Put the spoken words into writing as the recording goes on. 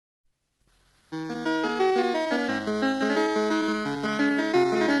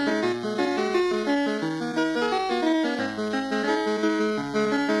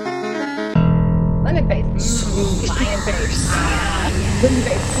When you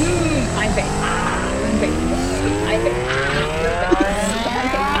vape, I vape. When you vape, I vape.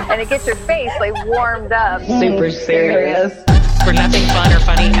 And it gets your face like warmed up. Super serious. Where nothing fun or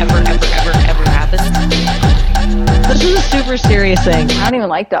funny ever happens. This is a super serious thing. I don't even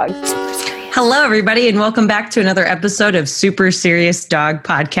like dogs. Hello, everybody, and welcome back to another episode of Super Serious Dog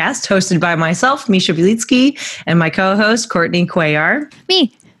Podcast, hosted by myself, Misha Bielitsky, and my co-host, Courtney Cuellar.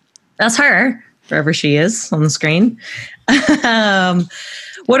 Me. That's her, wherever she is on the screen.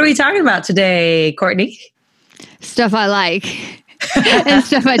 What are we talking about today, Courtney? Stuff I like and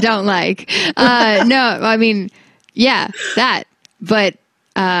stuff I don't like. No, I mean, yeah, that. But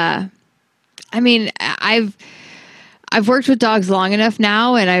I mean, I've worked with dogs long enough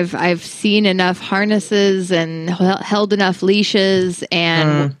now, and I've seen enough harnesses and held enough leashes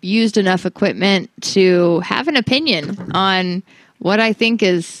and used enough equipment to have an opinion on what I think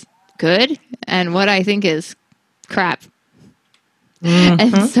is good and what I think is crap.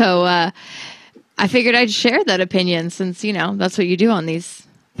 And so I figured I'd share that opinion since, you know, that's what you do on these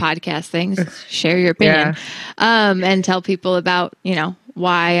podcast things, share your opinion, and tell people about, you know,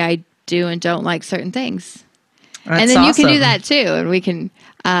 why I do and don't like certain things. That's and then awesome. You can do that too. And we can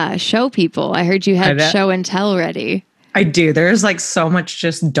show people. I heard you had show and tell ready. I do. There's like so much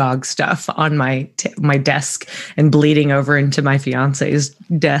just dog stuff on my desk and bleeding over into my fiance's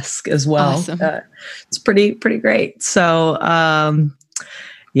desk as well. Awesome. It's pretty great. So,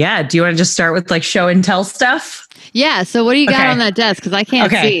 yeah. Do you want to just start with like show and tell stuff? Yeah. So what do you got on that desk? Because I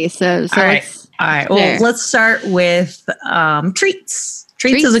can't see. So all right. Well, let's start with treats.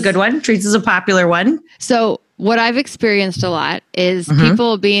 Treats is a good one. Treats is a popular one. So what I've experienced a lot is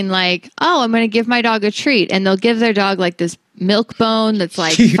people being like, oh, I'm going to give my dog a treat. And they'll give their dog like this milk bone that's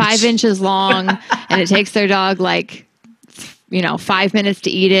like Huge. 5 inches long. And it takes their dog like, 5 minutes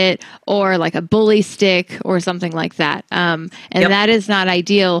to eat it, or like a bully stick or something like that. And that is not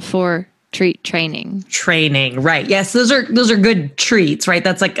ideal for treat training. Right. Yes. Those are good treats, right?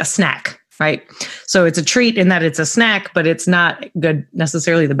 That's like a snack. Right. So it's a treat in that it's a snack, but it's not good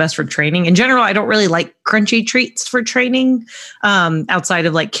necessarily the best for training. In general, I don't really like crunchy treats for training outside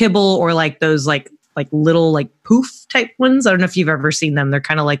of like kibble or like those like little like poof type ones. I don't know if you've ever seen them. They're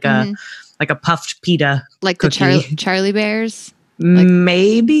kind of like a puffed pita like cookie. The Charlie Bears.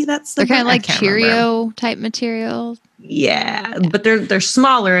 Maybe that's they're kind of like Cheerio type material. Yeah, but they're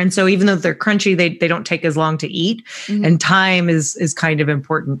smaller, and so even though they're crunchy, they don't take as long to eat. And time is kind of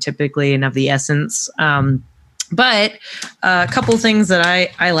important typically and of the essence. But a couple things that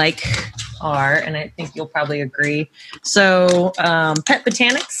I like are, and I think you'll probably agree. So Pet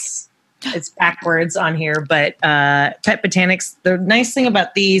Botanics, it's backwards on here, but Pet Botanics. The nice thing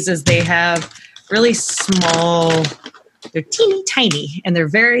about these is they have really small. They're teeny tiny, and they're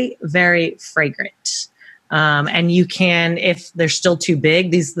very, very fragrant. And you can, if they're still too big,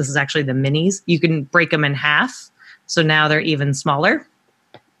 this is actually the minis, you can break them in half. So now they're even smaller.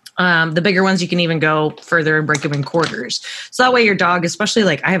 The bigger ones, you can even go further and break them in quarters. So that way your dog, especially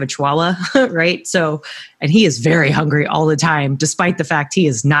like I have a Chihuahua, right? So, and he is very hungry all the time, despite the fact he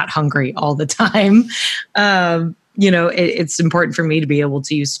is not hungry all the time. It's important for me to be able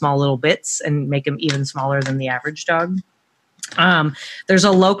to use small little bits and make them even smaller than the average dog. There's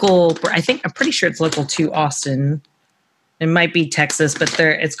a local, I'm pretty sure it's local to Austin. It might be Texas, but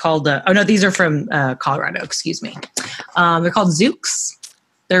it's called, these are from Colorado, excuse me. They're called Zooks.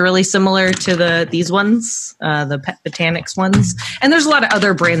 They're really similar to these ones, the Pet Botanics ones. And there's a lot of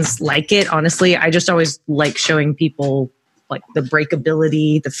other brands like it. Honestly, I just always like showing people like the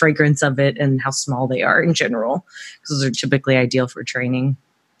breakability, the fragrance of it, and how small they are in general, because those are typically ideal for training.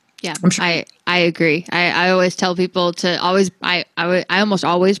 Yeah, sure. I agree. I always tell people to I almost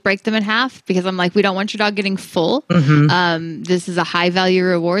always break them in half because I'm like, we don't want your dog getting full. This is a high value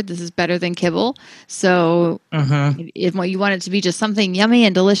reward. This is better than kibble. So if you want it to be just something yummy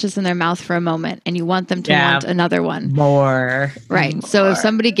and delicious in their mouth for a moment, and you want them to want another one. More. Right. More. So if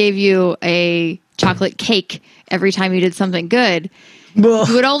somebody gave you a chocolate cake every time you did something good, you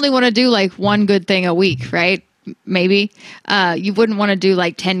would only want to do like one good thing a week, right? Maybe you wouldn't want to do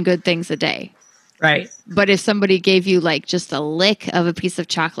like 10 good things a day. Right. But if somebody gave you like just a lick of a piece of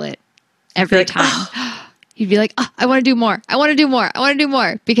chocolate every time, you'd be like, I want to do more. I want to do more. I want to do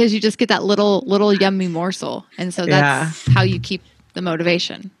more, because you just get that little yummy morsel. And so that's how you keep the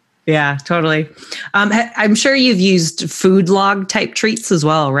motivation. Yeah, totally. I'm sure you've used food log type treats as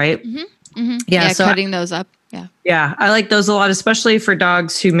well, right? Yeah, so cutting those up. Yeah. Yeah, I like those a lot, especially for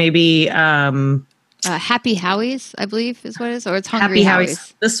dogs who maybe Happy Howie's, I believe is what it is, or it's Hungry Happy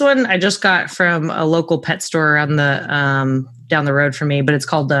Howie's. This one I just got from a local pet store around the down the road for me, but it's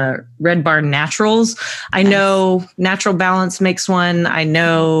called the Red Barn Naturals. I know Natural Balance makes one. I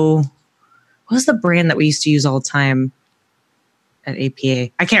know, what was the brand that we used to use all the time at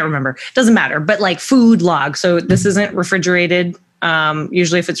APA? I can't remember. Doesn't matter. But like Food Log. So this isn't refrigerated.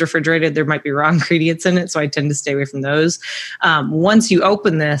 Usually if it's refrigerated, there might be raw ingredients in it. So I tend to stay away from those. Once you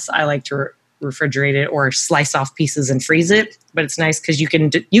open this, I like to refrigerate it or slice off pieces and freeze it. But it's nice because you can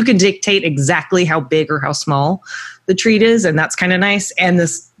dictate exactly how big or how small the treat is. And that's kind of nice. And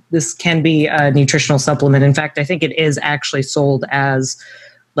this can be a nutritional supplement. In fact, I think it is actually sold as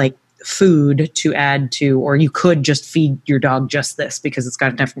like food to add to, or you could just feed your dog just this because it's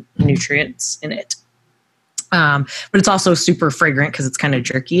got enough nutrients in it. But it's also super fragrant because it's kind of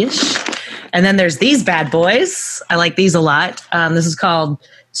jerky-ish. And then there's these bad boys. I like these a lot. This is called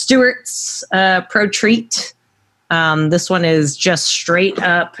Stewart's Pro Treat. This one is just straight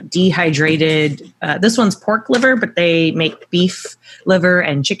up dehydrated. This one's pork liver, but they make beef liver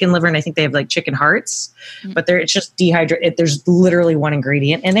and chicken liver, and I think they have like chicken hearts. But it's just dehydrated. There's literally one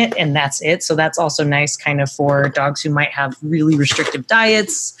ingredient in it, and that's it. So that's also nice kind of for dogs who might have really restrictive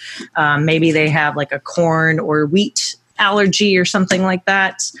diets. Maybe they have like a corn or wheat allergy or something like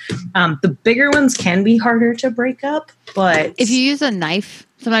that. The bigger ones can be harder to break up, but if you use a knife,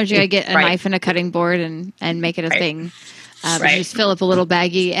 sometimes you gotta get a knife and a cutting board and make it a thing. But just fill up a little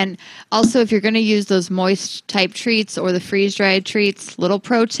baggie. And also, if you're going to use those moist type treats or the freeze dried treats, little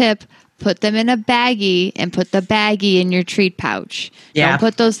pro tip: put them in a baggie and put the baggie in your treat pouch. Don't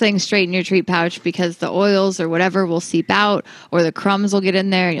put those things straight in your treat pouch because the oils or whatever will seep out, or the crumbs will get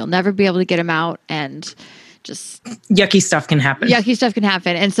in there, and you'll never be able to get them out. And just yucky stuff can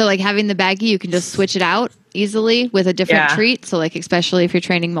happen. And so like having the baggie, you can just switch it out easily with a different treat. So like, especially if you're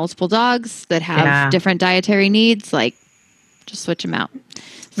training multiple dogs that have different dietary needs, like just switch them out.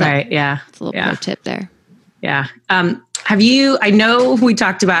 So it's a little pro tip there. Yeah. I know we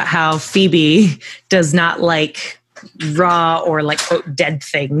talked about how Phoebe does not like raw or like quote dead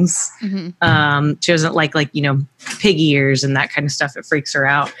things. She doesn't like pig ears and that kind of stuff. It freaks her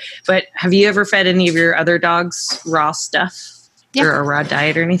out. But have you ever fed any of your other dogs raw stuff or a raw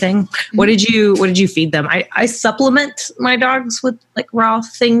diet or anything? What did you feed them? I supplement my dogs with like raw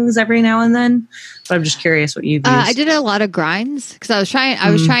things every now and then, but I'm just curious what you've used. I did a lot of grinds because I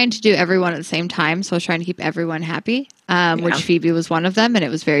was trying to do everyone at the same time. So I was trying to keep everyone happy, which Phoebe was one of them, and it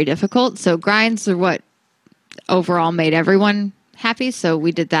was very difficult. So grinds are what overall made everyone happy. So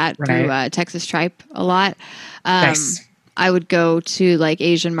we did that through Texas Tripe a lot. Nice. I would go to like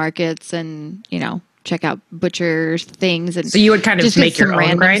Asian markets and, check out butcher things. And so you would kind of just make your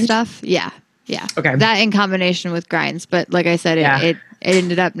own grind stuff. Yeah. Okay. That in combination with grinds. But like I said, it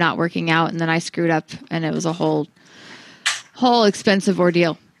ended up not working out, and then I screwed up, and it was a whole expensive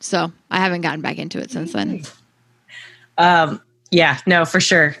ordeal. So I haven't gotten back into it since then. No, for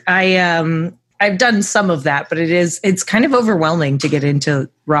sure. I've done some of that, but it's kind of overwhelming to get into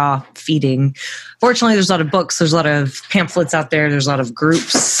raw feeding. Fortunately, there's a lot of books. There's a lot of pamphlets out there. There's a lot of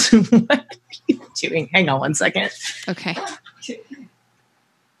groups. What are you doing? Hang on one second. Okay.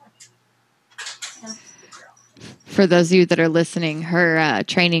 For those of you that are listening, her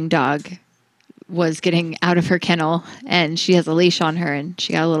training dog was getting out of her kennel, and she has a leash on her, and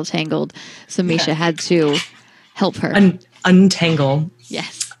she got a little tangled. So Misha had to help her. Untangle.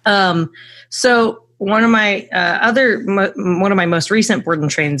 Yes. So one of my most recent board and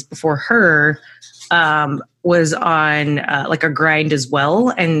trains before her was on like a grind as well,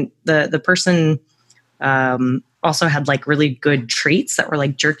 and the person also had like really good treats that were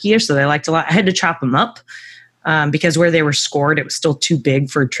like jerky-ish, so they liked a lot. I had to chop them up because where they were scored, it was still too big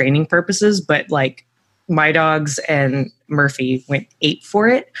for training purposes. But like my dogs and Murphy ate for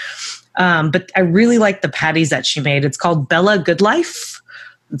it. But I really like the patties that she made. It's called Bella Good Life.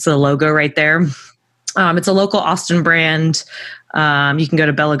 It's the logo right there. It's a local Austin brand. You can go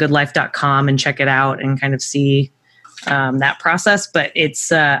to bellagoodlife.com and check it out and kind of see that process. But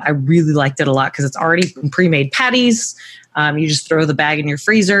I really liked it a lot because it's already pre-made patties. You just throw the bag in your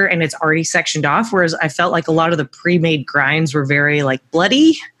freezer and it's already sectioned off. Whereas I felt like a lot of the pre-made grinds were very like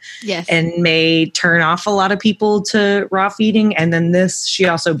bloody. Yes. And may turn off a lot of people to raw feeding. And then this, she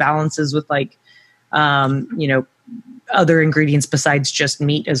also balances with like, other ingredients besides just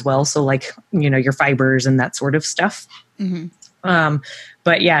meat as well. So like, your fibers and that sort of stuff. Mm-hmm.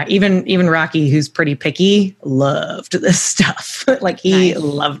 But yeah, even Rocky, who's pretty picky, loved this stuff. Like he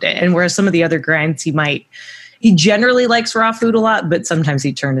loved it. And whereas some of the other grinds, he generally likes raw food a lot, but sometimes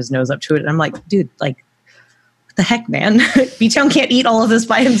he'd turn his nose up to it. And I'm like, dude, like, what the heck, man? B-Town can't eat all of this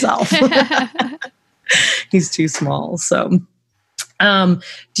by himself. He's too small. So,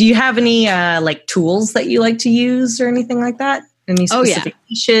 Do you have any like tools that you like to use or anything like that? Any specific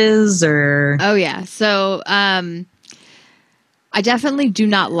leashes or? Oh yeah. So I definitely do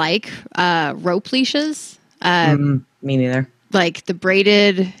not like rope leashes. Me neither. Like the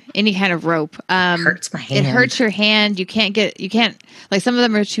braided, any kind of rope. Hurts my hand. It hurts your hand. You can't like some of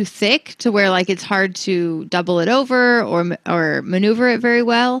them are too thick to where like it's hard to double it over or maneuver it very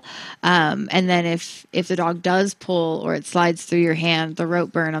well. And then if the dog does pull or it slides through your hand, the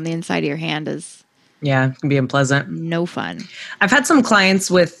rope burn on the inside of your hand is it can be unpleasant. no fun. I've had some clients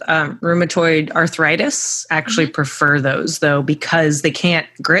with rheumatoid arthritis actually prefer those though because they can't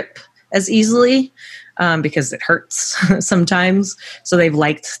grip as easily. Because it hurts sometimes. So they've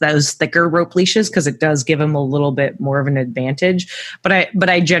liked those thicker rope leashes because it does give them a little bit more of an advantage. But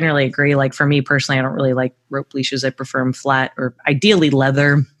I generally agree. Like for me personally, I don't really like rope leashes. I prefer them flat or ideally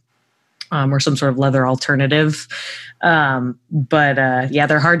leather or some sort of leather alternative. But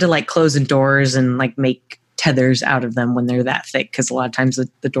they're hard to like close indoors and like make tethers out of them when they're that thick because a lot of times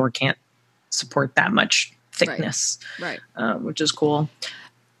the door can't support that much thickness, Right. Which is cool.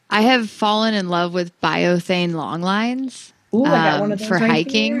 I have fallen in love with Biothane long lines. Ooh, I got one of those for right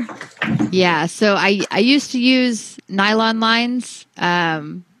hiking. here. Yeah, so I used to use nylon lines,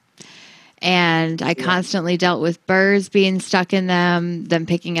 and I constantly dealt with burrs being stuck in them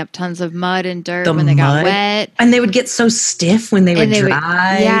picking up tons of mud and dirt when they got wet. And they would get so stiff when they would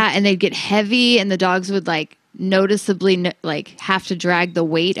dry. And they'd get heavy, and the dogs would like noticeably like have to drag the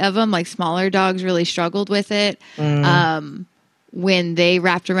weight of them. Like smaller dogs really struggled with it. When they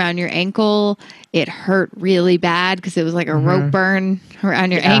wrapped around your ankle, it hurt really bad because it was like a rope burn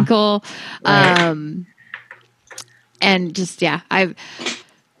around your ankle. Right. And just, I've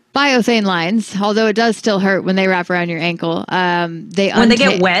Biothane lines, although it does still hurt when they wrap around your ankle. When they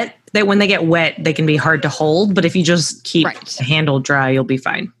get wet, they can be hard to hold, but if you just keep the handle dry, you'll be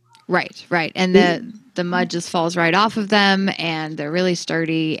fine. Right. And the mud just falls right off of them and they're really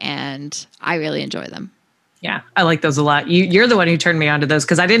sturdy and I really enjoy them. Yeah, I like those a lot. You're the one who turned me on to those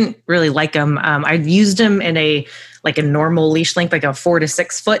because I didn't really like them. I've used them in a normal leash length, like a 4 to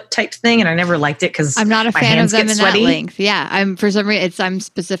 6 foot type thing, and I never liked it because I'm not a fan of them in sweaty. That length. Yeah, I'm for some reason I'm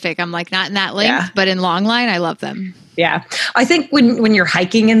specific. I'm like not in that length, but in long line, I love them. Yeah, I think when you're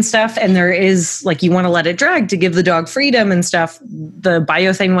hiking and stuff, and there is like you want to let it drag to give the dog freedom and stuff, the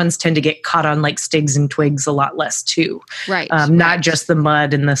Biothane ones tend to get caught on like sticks and twigs a lot less too. Right. Not just the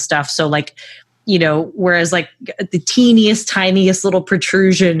mud and the stuff. So like. Whereas like the teeniest, tiniest little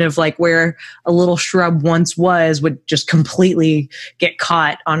protrusion of like where a little shrub once was would just completely get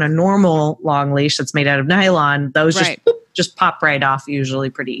caught on a normal long leash that's made out of nylon. Those just pop right off usually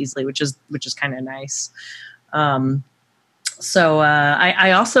pretty easily, which is kind of nice. So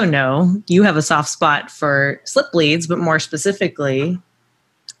I also know you have a soft spot for slip bleeds, but more specifically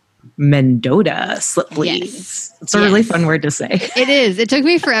Mendota slip bleeds. Yes. It's a really fun word to say. It is. It took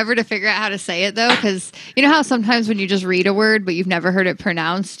me forever to figure out how to say it though, because you know how sometimes when you just read a word but you've never heard it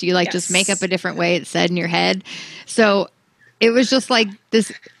pronounced, you just make up a different way it's said in your head. So it was just like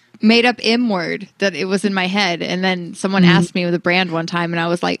this made up M word that it was in my head, and then someone asked me with a brand one time, and I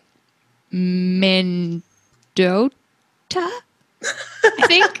was like, Mendota, I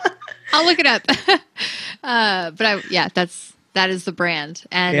think. I'll look it up. That is the brand.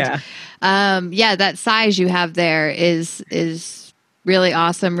 And that size you have there is really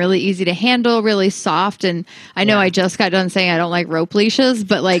awesome, really easy to handle, really soft. And I know I just got done saying I don't like rope leashes,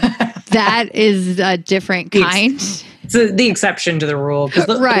 but like that is a different kind. It's the exception to the rule because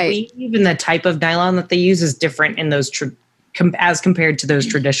the weave and the type of nylon that they use is different in those as compared to those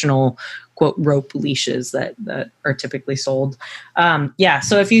traditional quote rope leashes that are typically sold.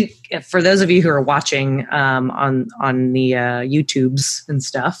 So for those of you who are watching on the YouTubes and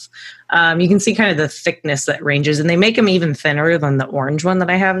stuff, you can see kind of the thickness that ranges, and they make them even thinner than the orange one that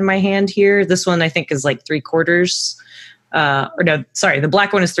I have in my hand here. This one I think is like 3/4. The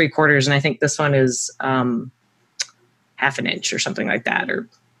black one is 3/4, and I think this one is 1/2 inch or something like that, or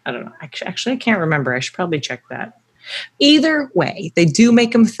I don't know. Actually, I can't remember. I should probably check that. Either way, they do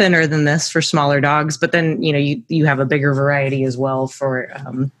make them thinner than this for smaller dogs, but then you have a bigger variety as well for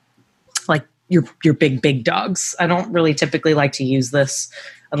like your big dogs. I don't really typically like to use this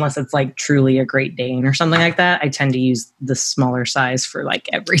unless it's like truly a Great Dane or something like that. I tend to use the smaller size for like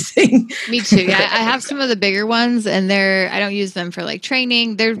everything. Me too. Yeah, I have some of the bigger ones, and I don't use them for like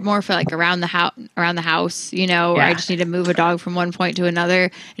training. They're more for like around the house. Where I just need to move a dog from one point to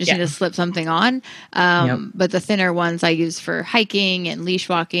another. I just need to slip something on. But the thinner ones I use for hiking and leash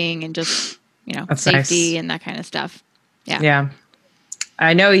walking and just That's safety nice. and that kind of stuff. Yeah.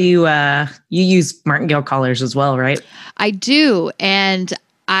 I know you use martingale collars as well, right? I do, and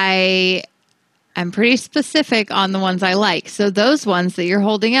I'm pretty specific on the ones I like. So those ones that you're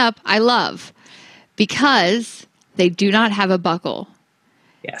holding up, I love because they do not have a buckle.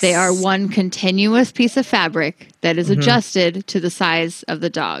 Yes. They are one continuous piece of fabric that is adjusted to the size of the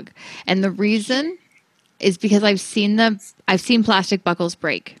dog. And the reason is because I've seen plastic buckles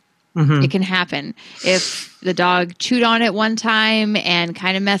break. It can happen if the dog chewed on it one time and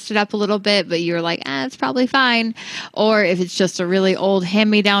kind of messed it up a little bit, but you're like, it's probably fine. Or if it's just a really old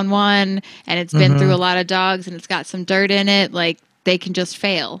hand-me-down one and it's been through a lot of dogs and it's got some dirt in it, like they can just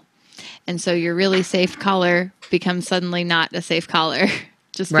fail. And so your really safe collar becomes suddenly not a safe collar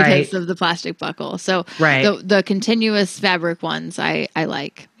just because of the plastic buckle. So the continuous fabric ones I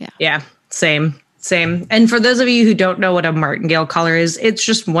like. Yeah. Yeah. Same. And for those of you who don't know what a martingale collar is, it's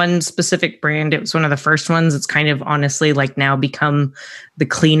just one specific brand. It was one of the first ones. It's kind of honestly like now become the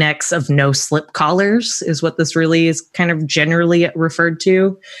Kleenex of no slip collars is what this really is kind of generally referred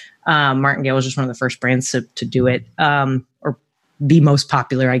to. Martingale was just one of the first brands to do it, or the most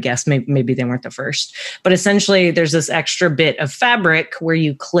popular, I guess. Maybe they weren't the first. But essentially, there's this extra bit of fabric where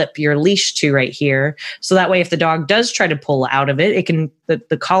you clip your leash to right here. So that way, if the dog does try to pull out of it,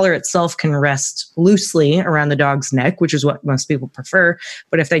 the collar itself can rest loosely around the dog's neck, which is what most people prefer.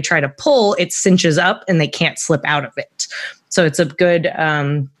 But if they try to pull, it cinches up and they can't slip out of it. So it's a good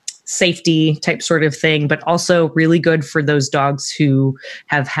safety type sort of thing, but also really good for those dogs who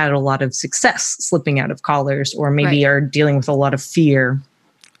have had a lot of success slipping out of collars or maybe are dealing with a lot of fear.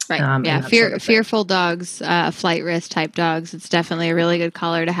 Right. Fearful dogs, flight risk type dogs. It's definitely a really good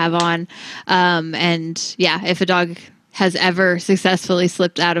collar to have on. And yeah, if a dog has ever successfully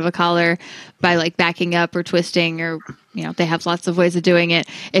slipped out of a collar by like backing up or twisting, or, they have lots of ways of doing it.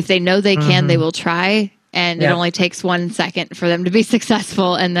 If they know they can, they will try. And it only takes 1 second for them to be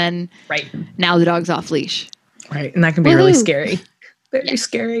successful. And then now the dog's off leash. Right. And that can be really scary. Very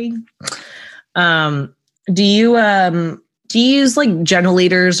scary. Do you use like gentle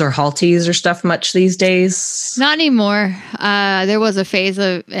leaders or halties or stuff much these days? Not anymore. There was a phase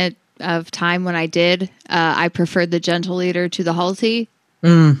of time when I did. I preferred the gentle leader to the halty.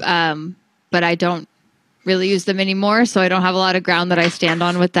 But I don't really use them anymore. So I don't have a lot of ground that I stand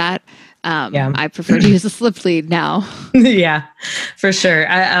on with that. I prefer to use a slip lead now. Yeah, for sure.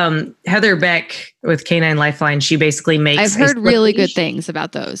 Heather Beck with Canine Lifeline, she basically makes. I've heard really good things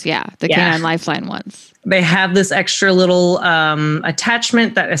about those. Yeah, the Canine Lifeline ones. They have this extra little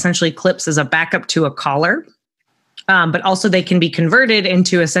attachment that essentially clips as a backup to a collar. But also they can be converted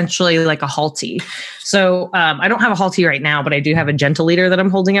into essentially like a halty. So I don't have a halty right now, but I do have a gentle leader that I'm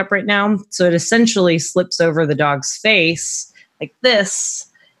holding up right now. So it essentially slips over the dog's face like this,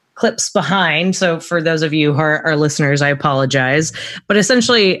 clips behind. So for those of you who are listeners, I apologize. But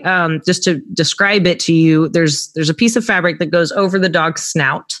essentially, just to describe it to you, there's a piece of fabric that goes over the dog's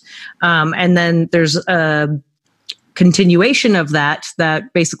snout. And then there's a continuation of that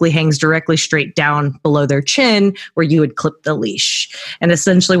basically hangs directly straight down below their chin where you would clip the leash. And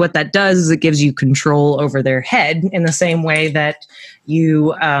essentially what that does is it gives you control over their head in the same way that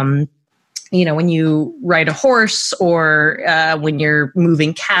you, when you ride a horse or when you're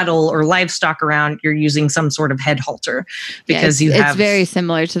moving cattle or livestock around, you're using some sort of head halter because it's very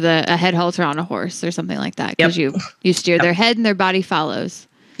similar to a head halter on a horse or something like that because you steer their head and their body follows.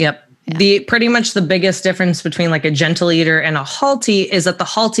 Yep. Yeah. Pretty much the biggest difference between like a gentle leader and a halty is that the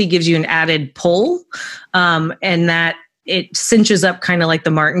halty gives you an added pull, and that it cinches up kind of like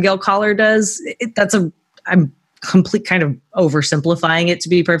the martingale collar does. I'm complete kind of oversimplifying it to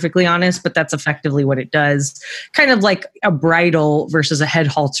be perfectly honest, but that's effectively what it does. Kind of like a bridle versus a head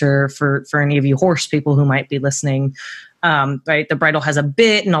halter for any of you horse people who might be listening. Right. The bridle has a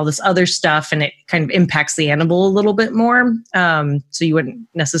bit and all this other stuff, and it kind of impacts the animal a little bit more. So you wouldn't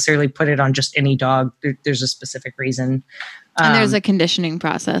necessarily put it on just any dog. There's a specific reason. And there's a conditioning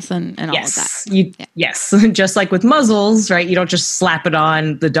process and all of that. Yes. Just like with muzzles, right? You don't just slap it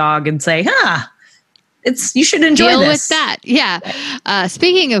on the dog and say, you should enjoy Deal this. with that. Yeah.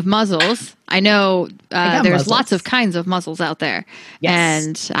 Speaking of muzzles, I know there's muzzles. Lots of kinds of muzzles out there.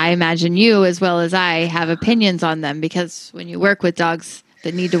 Yes. And I imagine you, as well as I, have opinions on them because when you work with dogs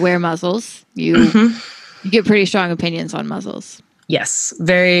that need to wear muzzles, you get pretty strong opinions on muzzles. Yes,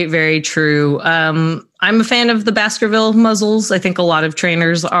 very, very true. I'm a fan of the Baskerville muzzles. I think a lot of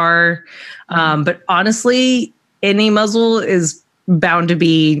trainers are. But honestly, any muzzle is bound to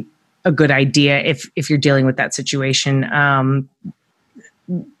be a good idea if you're dealing with that situation.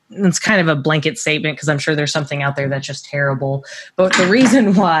 It's kind of a blanket statement because I'm sure there's something out there that's just terrible. But the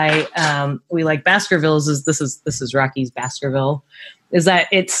reason why we like Baskervilles is this is Rocky's Baskerville. is that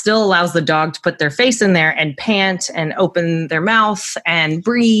it still allows the dog to put their face in there and pant and open their mouth and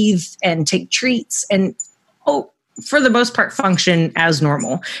breathe and take treats and, for the most part, function as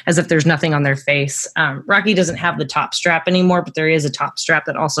normal, as if there's nothing on their face. Rocky doesn't have the top strap anymore, but there is a top strap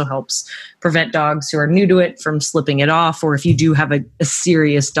that also helps prevent dogs who are new to it from slipping it off. Or if you do have a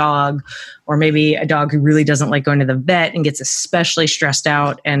serious dog, or maybe a dog who really doesn't like going to the vet and gets especially stressed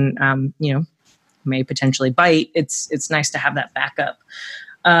out and, may potentially bite, it's nice to have that backup.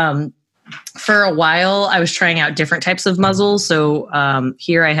 For a while, I was trying out different types of muzzles. So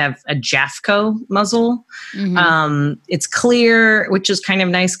here I have a Jafco muzzle. Mm-hmm. It's clear, which is kind of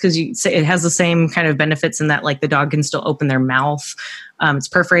nice because it has the same kind of benefits in that, like, the dog can still open their mouth. It's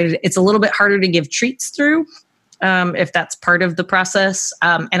perforated. It's a little bit harder to give treats through if that's part of the process.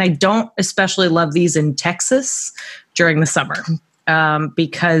 And I don't especially love these in Texas during the summer.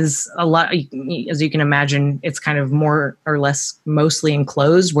 Because a lot, as you can imagine, it's kind of more or less mostly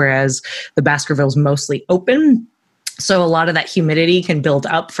enclosed, whereas the Baskerville's mostly open. So a lot of that humidity can build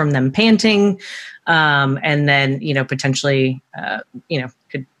up from them panting, and then, potentially,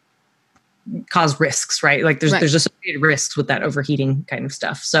 could cause risks, right? Like there's associated risks with that overheating kind of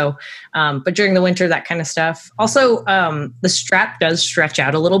stuff. So, but during the winter, that kind of stuff. Also, the strap does stretch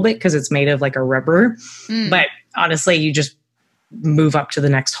out a little bit because it's made of like a rubber, but honestly, you just move up to the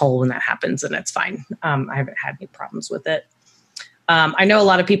next hole when that happens and it's fine. I haven't had any problems with it. I know a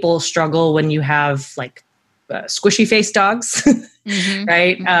lot of people struggle when you have like squishy face dogs, mm-hmm.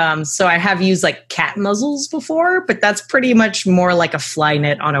 right? Mm-hmm. So I have used like cat muzzles before, but that's pretty much more like a fly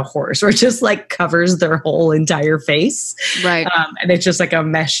net on a horse, where it just like covers their whole entire face. Right. And it's just like a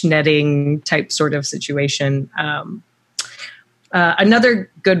mesh netting type sort of situation. Another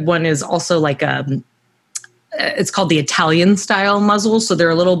good one is also like it's called the Italian style muzzle. So they're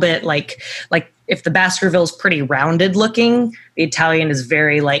a little bit like if the Baskerville's pretty rounded looking, the Italian is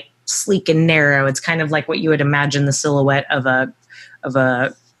very like sleek and narrow. It's kind of like what you would imagine the silhouette of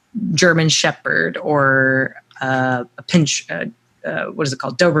a German Shepherd or a pinch. What is it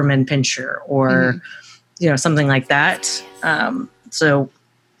called? Doberman Pinscher or something like that. So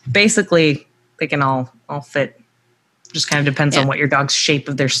basically, they can all fit. Just kind of depends on what your dog's shape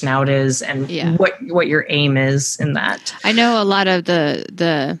of their snout is and what your aim is in that. I know a lot of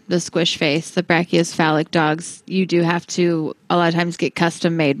the squish face, the brachiocephalic dogs, you do have to a lot of times get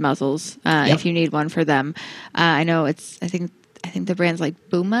custom made muzzles if you need one for them. I know I think the brand's like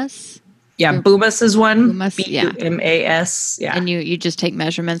Bumas. Yeah, Bumas is one. Bumas, Bumas. Yeah. And you just take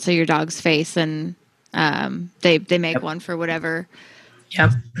measurements of your dog's face and they make one for whatever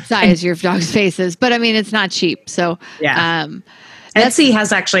size your dog's face is. But I mean, it's not cheap. So Etsy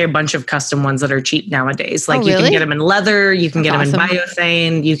has actually a bunch of custom ones that are cheap nowadays. Like you can get them in leather, you can get them in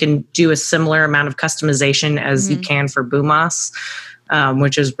biothane, you can do a similar amount of customization as you can for Bumas,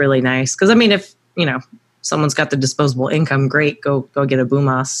 which is really nice. Because I mean, if someone's got the disposable income, great, go get a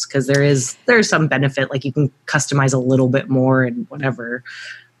Bumas, because there's some benefit. Like you can customize a little bit more and whatever.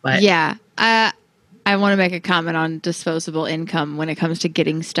 But I want to make a comment on disposable income when it comes to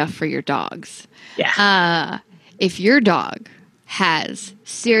getting stuff for your dogs. Yeah. If your dog has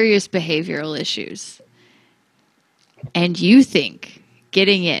serious behavioral issues and you think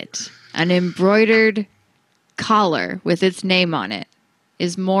getting it an embroidered collar with its name on it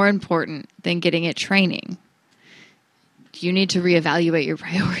is more important than getting it training, you need to reevaluate your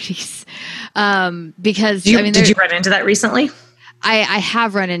priorities. Because did you run into that recently? I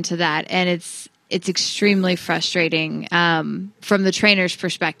have run into that, and it's extremely frustrating from the trainer's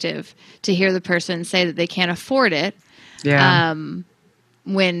perspective to hear the person say that they can't afford it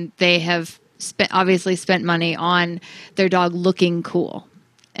when they have obviously spent money on their dog looking cool.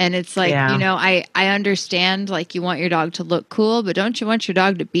 And it's like, I understand, like, you want your dog to look cool, but don't you want your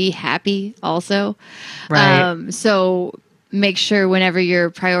dog to be happy also? Right. So make sure whenever you're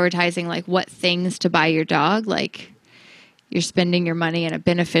prioritizing, like, what things to buy your dog, like, you're spending your money in a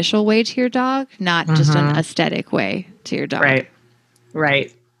beneficial way to your dog, not just an aesthetic way to your dog.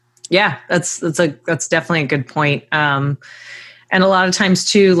 Right. Yeah, that's definitely a good point. And a lot of times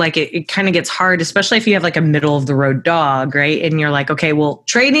too, like it kind of gets hard, especially if you have like a middle of the road dog, right? And you're like, okay, well,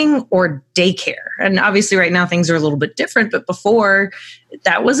 training or daycare. And obviously right now things are a little bit different, but before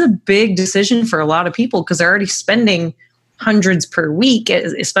that was a big decision for a lot of people because they're already spending hundreds per week,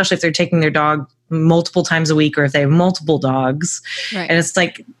 especially if they're taking their dog multiple times a week or if they have multiple dogs. Right. And it's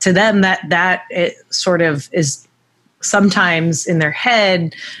like to them that it sort of is sometimes in their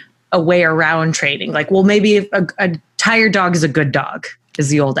head a way around training. Like, well, maybe if a tired dog is a good dog, as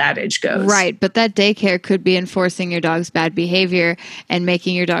the old adage goes. Right. But that daycare could be enforcing your dog's bad behavior and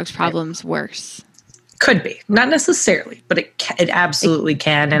making your dog's problems worse. Could be, not necessarily, but it absolutely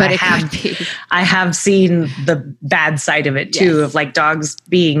can. And but it could be. I have seen the bad side of it too, Yes. of like dogs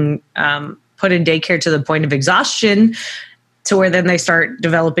being put in daycare to the point of exhaustion, to where then they start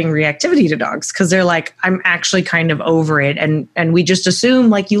developing reactivity to dogs because they're like, I'm actually kind of over it, and we just assume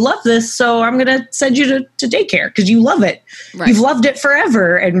like you love this, so I'm gonna send you to daycare because you love it. Right. You've loved it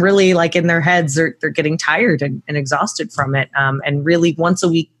forever, and really like in their heads they're getting tired and exhausted from it. And really once a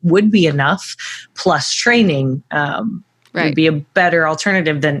week would be enough, plus training would be a better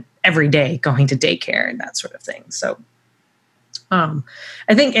alternative than every day going to daycare and that sort of thing. So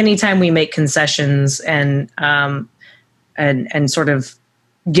I think anytime we make concessions and sort of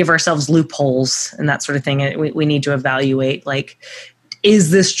give ourselves loopholes and that sort of thing, we need to evaluate, like,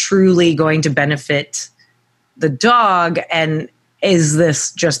 is this truly going to benefit the dog? And is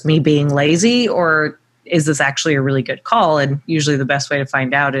this just me being lazy, or is this actually a really good call? And usually the best way to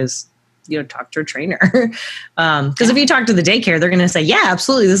find out is, talk to a trainer. Because if you talk to the daycare, they're going to say, yeah,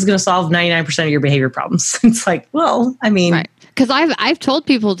 absolutely, this is going to solve 99% of your behavior problems. It's like, well, I mean. Right. Because I've told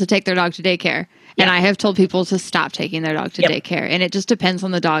people to take their dog to daycare. And I have told people to stop taking their dog to daycare. And it just depends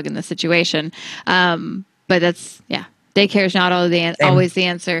on the dog and the situation. But that's, daycare is not always the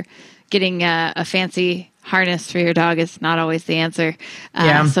answer. Getting a fancy harness for your dog is not always the answer.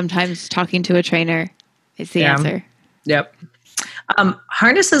 Sometimes talking to a trainer is the answer. Yep.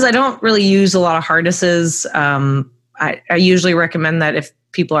 Harnesses, I don't really use a lot of harnesses. I usually recommend that if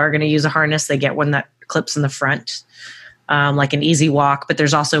people are going to use a harness, they get one that clips in the front. Like an Easy Walk, but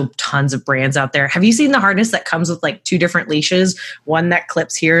there's also tons of brands out there. Have you seen the harness that comes with like 2 different leashes? One that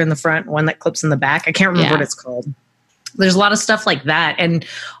clips here in the front, one that clips in the back. I can't remember what it's called. There's a lot of stuff like that. And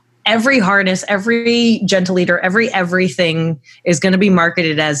every harness, every gentle leader, everything is going to be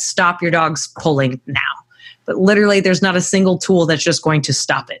marketed as stop your dog's pulling now. But literally there's not a single tool that's just going to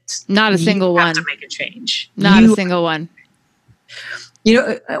stop it. Not a single one. You have to make a change. Not a single one.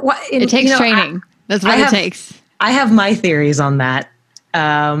 It takes training. That's what it takes. I have my theories on that.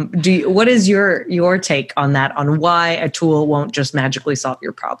 What is your take on that, on why a tool won't just magically solve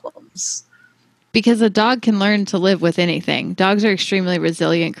your problems? Because a dog can learn to live with anything. Dogs are extremely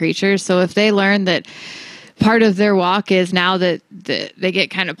resilient creatures. So if they learn that part of their walk is now that they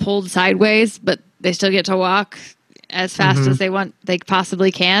get kind of pulled sideways, but they still get to walk as fast as they possibly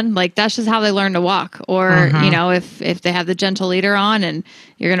can. Like, that's just how they learn to walk. Or, if they have the gentle leader on and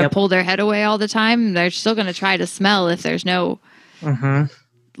you're going to pull their head away all the time, they're still going to try to smell if there's no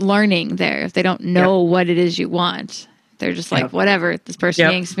learning there. If they don't know what it is you want, they're just like, whatever, this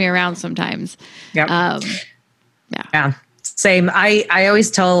person yanks me around sometimes. Yeah. Same. I always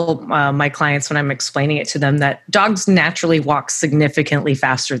tell my clients when I'm explaining it to them that dogs naturally walk significantly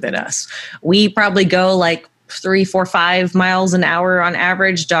faster than us. We probably go like 3, 4, 5 miles an hour on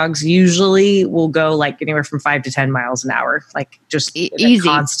average. Dogs usually will go like anywhere from 5 to 10 miles an hour, like just easy.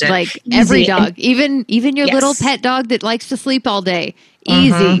 Constant. Like every dog, even your little pet dog that likes to sleep all day,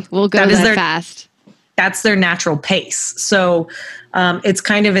 easy will go that fast. That's their natural pace. So it's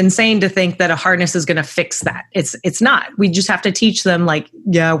kind of insane to think that a harness is going to fix that. It's not. We just have to teach them, like,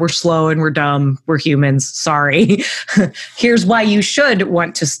 yeah, we're slow and we're dumb. We're humans. Sorry. Here's why you should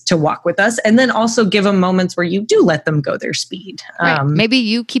want to walk with us. And then also give them moments where you do let them go their speed. Right. Maybe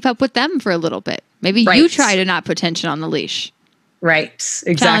you keep up with them for a little bit. Maybe you try to not put tension on the leash. Right.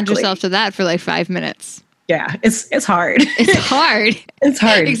 Exactly. Challenge yourself to that for like 5 minutes. Yeah, it's hard. It's hard. It's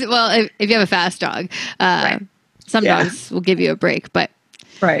hard. Well, if you have a fast dog, some dogs will give you a break, but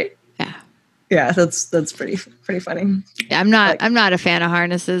that's pretty funny. I'm not a fan of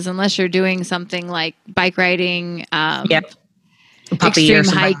harnesses unless you're doing something like bike riding, extreme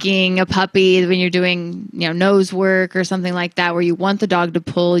hiking, a puppy, when you're doing nose work or something like that, where you want the dog to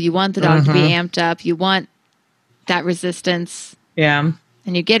pull, you want the dog to be amped up, you want that resistance. Yeah.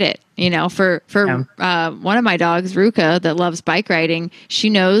 And you get it, for one of my dogs, Ruka, that loves bike riding,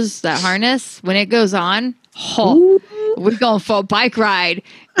 she knows that harness, when it goes on, we're going for a bike ride.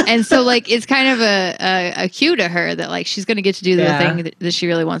 And so like, it's kind of a cue to her that like, she's going to get to do the thing that she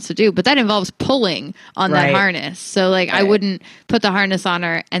really wants to do. But that involves pulling on that harness. So like, I wouldn't put the harness on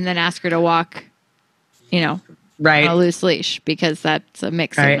her and then ask her to walk, on a loose leash, because that's a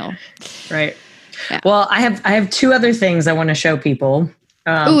mixed signal. Right. Yeah. Well, I have 2 other things I want to show people.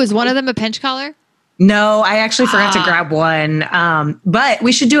 Is one of them a pinch collar? No, I actually forgot to grab one. But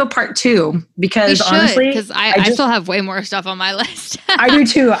we should do a part 2 because honestly, because I still have way more stuff on my list. I do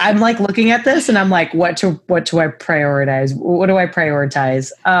too. I'm like looking at this and I'm like, what do I prioritize? What do I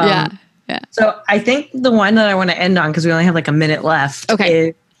prioritize? Yeah. So I think the one that I want to end on, because we only have like a minute left,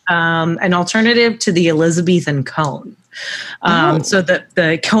 is an alternative to the Elizabethan cone. So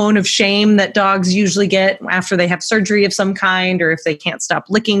the cone of shame that dogs usually get after they have surgery of some kind, or if they can't stop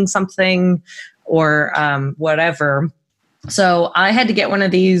licking something or whatever. So I had to get one of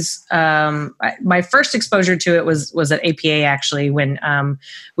these. My first exposure to it was at APA, actually, when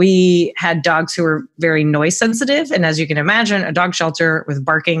we had dogs who were very noise sensitive. And as you can imagine, a dog shelter with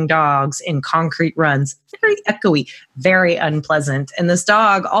barking dogs in concrete runs, very echoey, very unpleasant. And this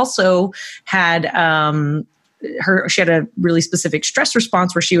dog also had she had a really specific stress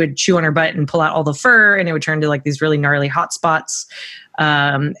response where she would chew on her butt and pull out all the fur, and it would turn to like these really gnarly hot spots.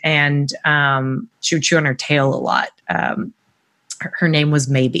 And she would chew on her tail a lot. Her name was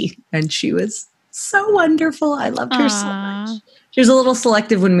Maybe, and she was so wonderful. I loved her so much. She was a little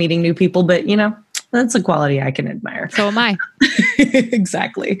selective when meeting new people, but that's a quality I can admire. So am I.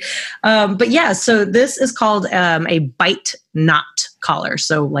 Exactly. But yeah, so this is called a bite not collar.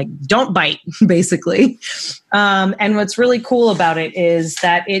 So like, don't bite, basically. And what's really cool about it is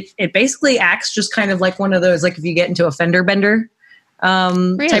that it basically acts just kind of like one of those, like if you get into a fender bender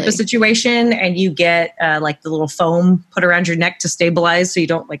type of situation, and you get like the little foam put around your neck to stabilize so you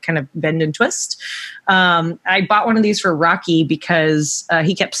don't like kind of bend and twist. I bought one of these for Rocky because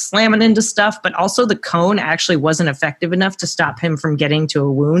he kept slamming into stuff, but also the cone actually wasn't effective enough to stop him from getting to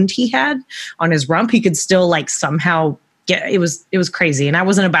a wound he had on his rump. He could still like somehow it was crazy, and I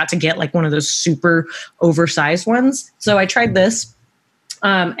wasn't about to get like one of those super oversized ones. So I tried this.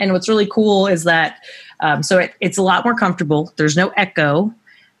 And what's really cool is that it's a lot more comfortable. There's no echo.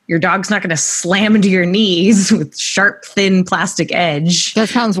 Your dog's not going to slam into your knees with sharp, thin plastic edge. That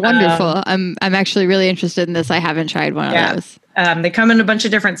sounds wonderful. I'm actually really interested in this. I haven't tried one of those. They come in a bunch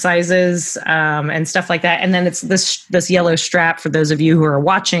of different sizes and stuff like that. And then it's this yellow strap, for those of you who are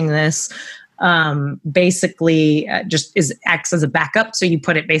watching this, basically just acts as a backup. So you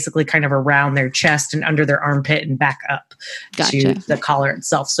put it basically kind of around their chest and under their armpit and back up to the collar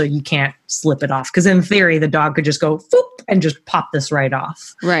itself. So you can't slip it off. Because in theory, the dog could just go whoop and just pop this right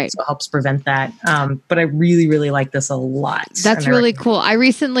off. Right. So it helps prevent that. But I really, really like this a lot. That's really cool. I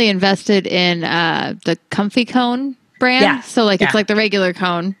recently invested in the Comfy Cone brand. Yeah. So like it's like the regular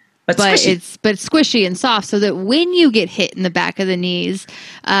cone. But it's squishy and soft, so that when you get hit in the back of the knees,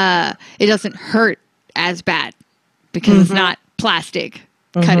 it doesn't hurt as bad because it's not plastic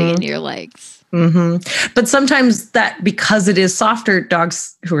cutting into your legs. But sometimes that, because it is softer,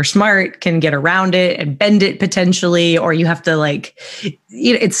 dogs who are smart can get around it and bend it potentially, or you have to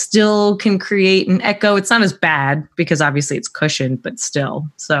it still can create an echo. It's not as bad because obviously it's cushioned, but still.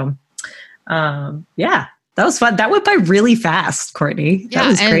 So, yeah. That was fun. That went by really fast, Courtney. That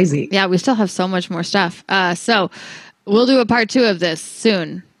was crazy. Yeah, we still have so much more stuff. So we'll do a part 2 of this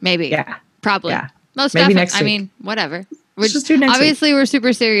soon, maybe. Yeah. Probably. Yeah. Most maybe next week. I mean, whatever. Let's just do next obviously, we're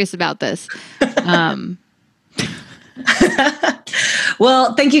super serious about this.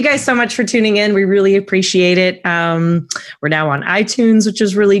 Well, thank you guys so much for tuning in. We really appreciate it. We're now on iTunes, which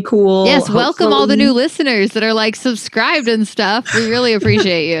is really cool. Yes, welcome all the new listeners that are like subscribed and stuff. We really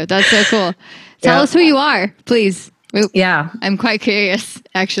appreciate you. That's so cool. Tell us who you are, please. Yeah. I'm quite curious,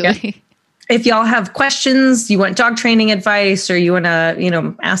 actually. Yep. If y'all have questions, you want dog training advice, or you want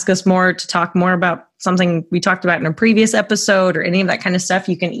to, ask us more to talk more about something we talked about in a previous episode or any of that kind of stuff,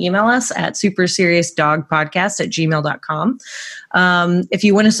 you can email us at superseriousdogpodcast@gmail.com. If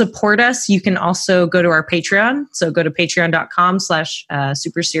you want to support us, you can also go to our Patreon. So go to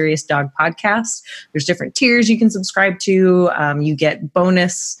patreon.com/superseriousdogpodcast. There's different tiers you can subscribe to. You get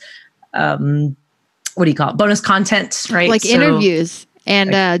bonus, bonus content, right? Like interviews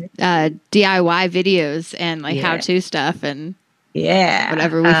and DIY videos and how-to stuff and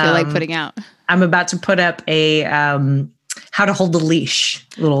whatever we feel like putting out. I'm about to put up a how to hold the leash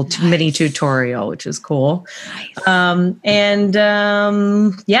little mini tutorial, which is cool. Nice.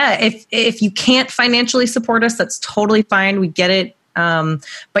 If you can't financially support us, that's totally fine. We get it.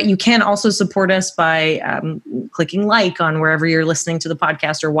 But you can also support us by clicking like on wherever you're listening to the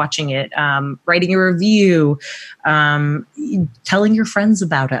podcast or watching it, writing a review, telling your friends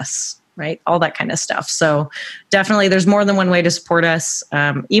about us, right? All that kind of stuff. So definitely there's more than one way to support us.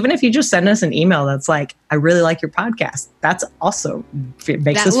 Even if you just send us an email that's like, I really like your podcast. That's also makes us feel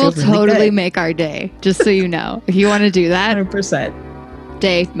really good. That will totally make our day, just so you know. If you want to do that. 100%.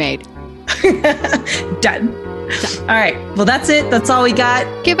 Day made. Done. All right. Well, that's it. That's all we got.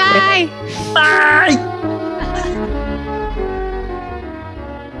 Goodbye. Bye.